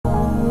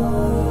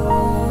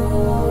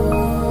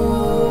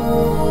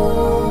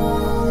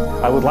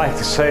would like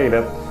to say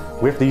that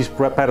with these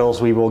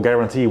pedals we will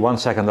guarantee 1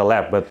 second a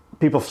lap, but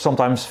people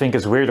sometimes think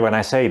it's weird when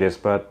I say this,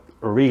 but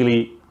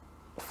really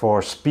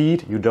for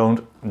speed you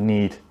don't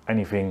need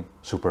anything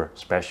super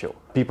special.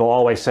 People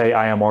always say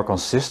I am more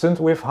consistent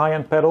with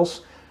high-end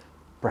pedals.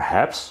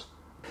 Perhaps.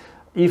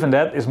 Even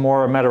that is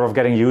more a matter of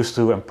getting used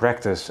to and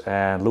practice,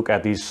 and look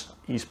at these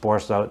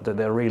esports,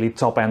 they're really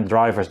top-end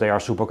drivers. They are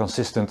super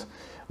consistent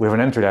with an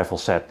entry-level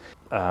set.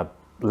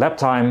 Lap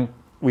time,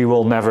 we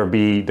will never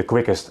be the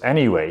quickest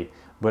anyway,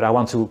 but I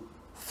want to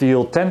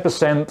feel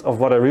 10% of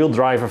what a real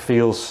driver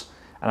feels,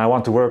 and I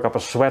want to work up a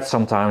sweat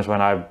sometimes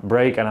when I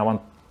brake, and I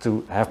want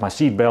to have my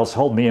seat belts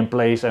hold me in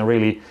place and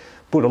really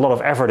put a lot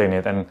of effort in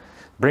it, and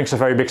brings a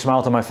very big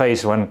smile to my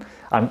face when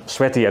I'm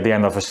sweaty at the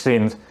end of a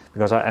stint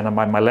because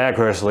my leg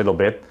hurts a little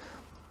bit.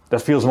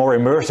 That feels more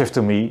immersive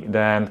to me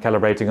than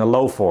calibrating a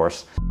low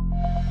force.